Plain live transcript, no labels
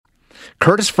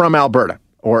Curtis from Alberta,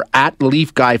 or at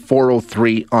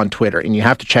LeafGuy403 on Twitter. And you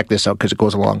have to check this out because it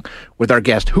goes along with our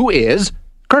guest, who is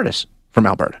Curtis from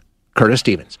Alberta, Curtis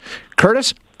Stevens.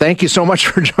 Curtis, thank you so much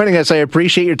for joining us. I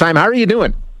appreciate your time. How are you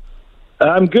doing?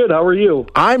 I'm good. How are you?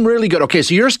 I'm really good. Okay,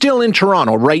 so you're still in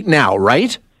Toronto right now,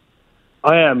 right?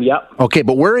 I am, yeah. Okay,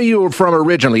 but where are you from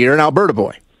originally? You're an Alberta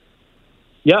boy.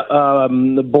 Yeah,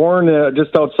 born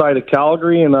just outside of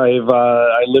Calgary, and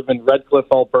I live in Redcliffe,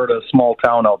 Alberta, a small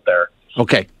town out there.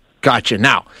 Okay, gotcha.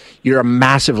 Now, you're a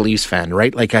massive Leafs fan,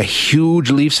 right? Like a huge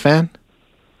Leafs fan?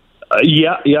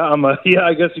 Yeah,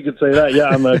 I guess you could say that. Yeah,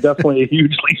 I'm definitely a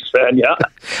huge Leafs fan, yeah.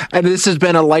 And this has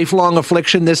been a lifelong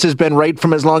affliction? This has been right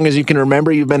from as long as you can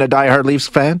remember you've been a diehard Leafs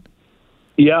fan?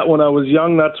 Yeah, when I was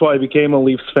young, that's why I became a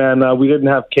Leafs fan. We didn't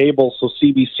have cable, so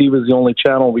CBC was the only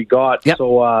channel we got. Yep.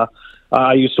 So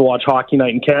I used to watch Hockey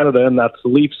Night in Canada, and that's the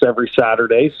Leafs every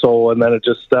Saturday. So, and then it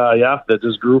just, it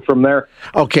just grew from there.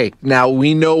 Okay, now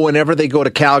we know whenever they go to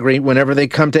Calgary, whenever they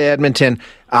come to Edmonton,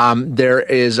 there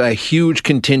is a huge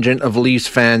contingent of Leafs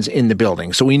fans in the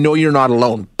building. So we know you're not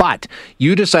alone. But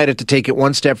you decided to take it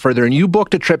one step further, and you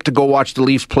booked a trip to go watch the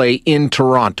Leafs play in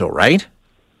Toronto, right?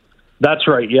 That's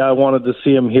right. Yeah, I wanted to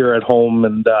see him here at home,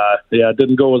 and it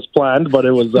didn't go as planned, but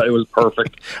it was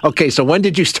perfect. Okay, so when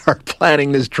did you start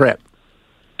planning this trip?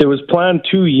 It was planned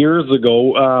 2 years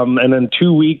ago, and then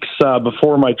 2 weeks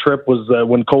before my trip was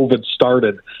when COVID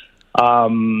started.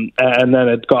 And then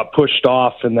it got pushed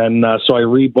off, and then so I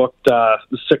rebooked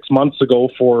 6 months ago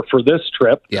for this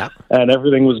trip. Yeah, and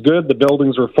everything was good. The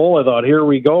buildings were full. I thought, here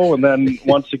we go. And then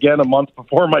once again, a month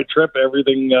before my trip,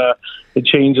 everything it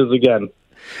changes again.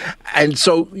 And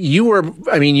so you were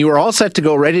all set to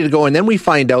go, ready to go, and then we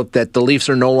find out that the Leafs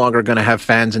are no longer going to have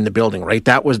fans in the building, right?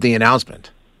 That was the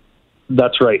announcement.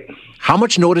 That's right. How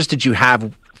much notice did you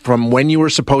have from when you were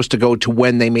supposed to go to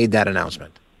when they made that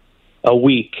announcement? A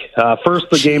week. First,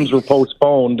 the games were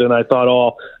postponed, and I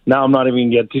thought, now I'm not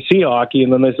even going to get to see hockey.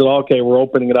 And then they said, okay, we're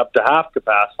opening it up to half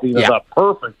capacity. And I thought,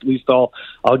 perfect. At least I'll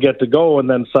get to go. And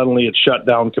then suddenly it shut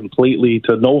down completely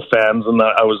to no fans. And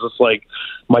I was just like,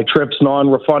 my trip's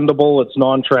non-refundable. It's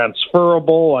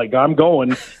non-transferable. Like, I'm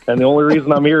going. And the only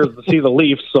reason I'm here is to see the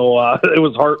Leafs. So it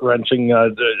was heart-wrenching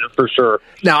for sure.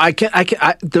 Now,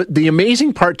 the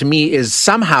amazing part to me is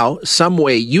somehow, some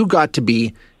way, you got to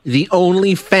be the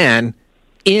only fan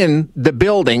in the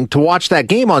building to watch that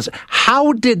game on.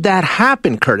 How did that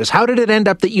happen, Curtis? How did it end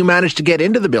up that you managed to get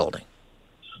into the building?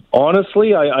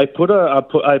 Honestly, I put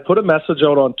a message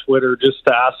out on Twitter just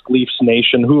to ask Leafs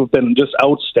Nation, who have been just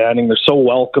outstanding. They're so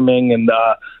welcoming and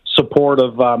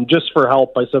supportive, just for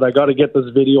help. I said, I got to get this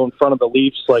video in front of the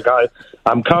Leafs. Like,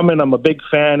 I'm coming. I'm a big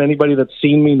fan. Anybody that's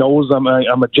seen me knows I'm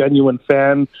a genuine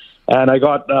fan. And I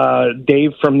got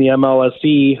Dave from the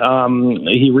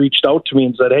MLSE. He reached out to me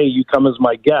and said, hey, you come as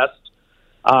my guest.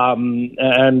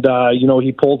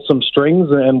 He pulled some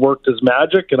strings and worked his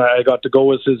magic, and I got to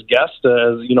go as his guest,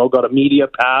 got a media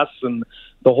pass and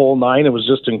the whole nine. It was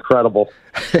just incredible.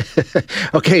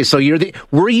 Okay, so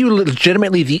were you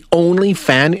legitimately the only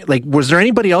fan? Like, was there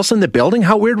anybody else in the building?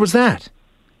 How weird was that?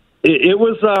 It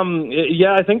was,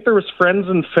 I think there was friends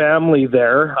and family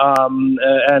there.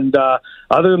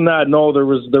 Other than that, no, there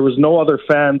was no other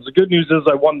fans. The good news is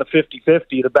I won the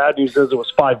 50-50. The bad news is it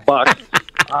was $5.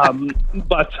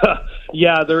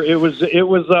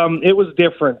 It was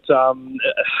different.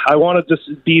 I wanted to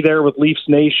be there with Leafs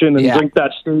Nation and drink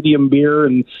that stadium beer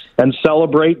and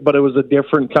celebrate, but it was a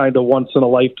different kind of once in a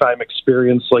lifetime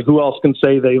experience. Like, who else can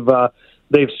say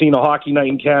they've seen a Hockey Night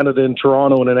in Canada in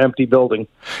Toronto in an empty building?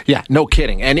 Yeah, no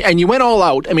kidding. And you went all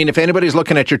out. I mean, if anybody's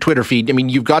looking at your Twitter feed, I mean,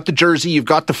 you've got the jersey, you've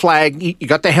got the flag, you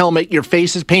got the helmet, your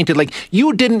face is painted. Like,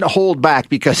 you didn't hold back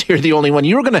because you're the only one.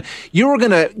 You were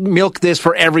gonna milk this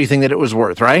for everything that it was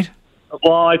worth, right?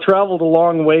 Well, I traveled a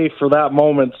long way for that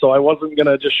moment, so I wasn't going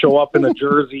to just show up in a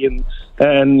jersey and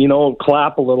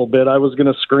clap a little bit. I was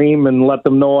going to scream and let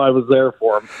them know I was there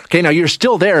for them. Okay, now you're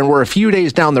still there, and we're a few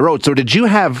days down the road. So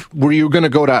were you going to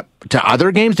go to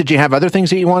other games? Did you have other things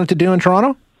that you wanted to do in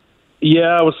Toronto?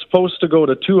 Yeah, I was supposed to go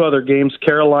to two other games,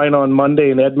 Carolina on Monday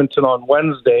and Edmonton on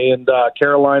Wednesday, and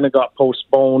Carolina got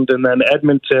postponed, and then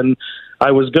Edmonton,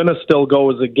 I was going to still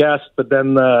go as a guest, but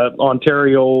then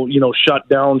Ontario, shut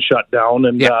down,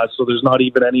 and so there's not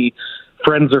even any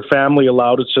friends or family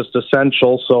allowed. It's just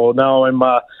essential. So now I'm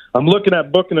looking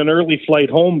at booking an early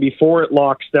flight home before it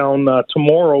locks down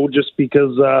tomorrow, just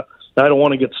because I don't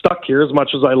want to get stuck here. As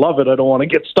much as I love it, I don't want to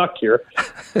get stuck here.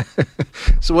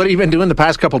 So what have you been doing the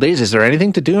past couple of days? Is there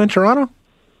anything to do in Toronto?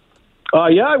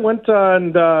 I went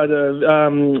and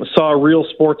saw Real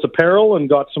Sports Apparel and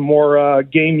got some more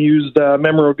game-used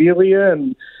memorabilia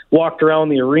and walked around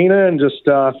the arena and just,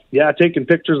 taking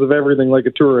pictures of everything like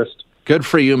a tourist. Good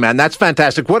for you, man. That's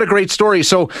fantastic. What a great story.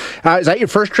 So is that your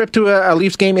first trip to a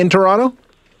Leafs game in Toronto?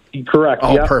 Correct.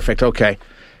 Oh, perfect. Okay.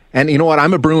 And you know what?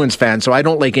 I'm a Bruins fan, so I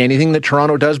don't like anything that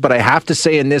Toronto does, but I have to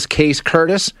say in this case,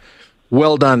 Curtis,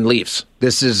 well done, Leafs.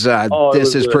 This is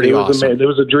pretty awesome. It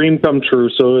was a dream come true.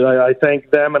 So I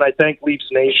thank them, and I thank Leafs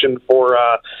Nation for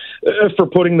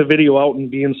putting the video out and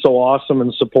being so awesome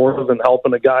and supportive and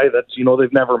helping a guy that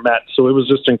they've never met. So it was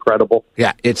just incredible.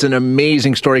 Yeah, it's an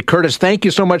amazing story. Curtis, thank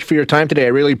you so much for your time today. I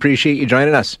really appreciate you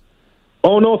joining us.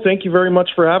 Oh, no, thank you very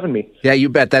much for having me. Yeah, you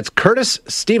bet. That's Curtis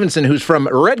Stevenson, who's from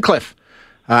Redcliffe,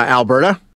 Alberta.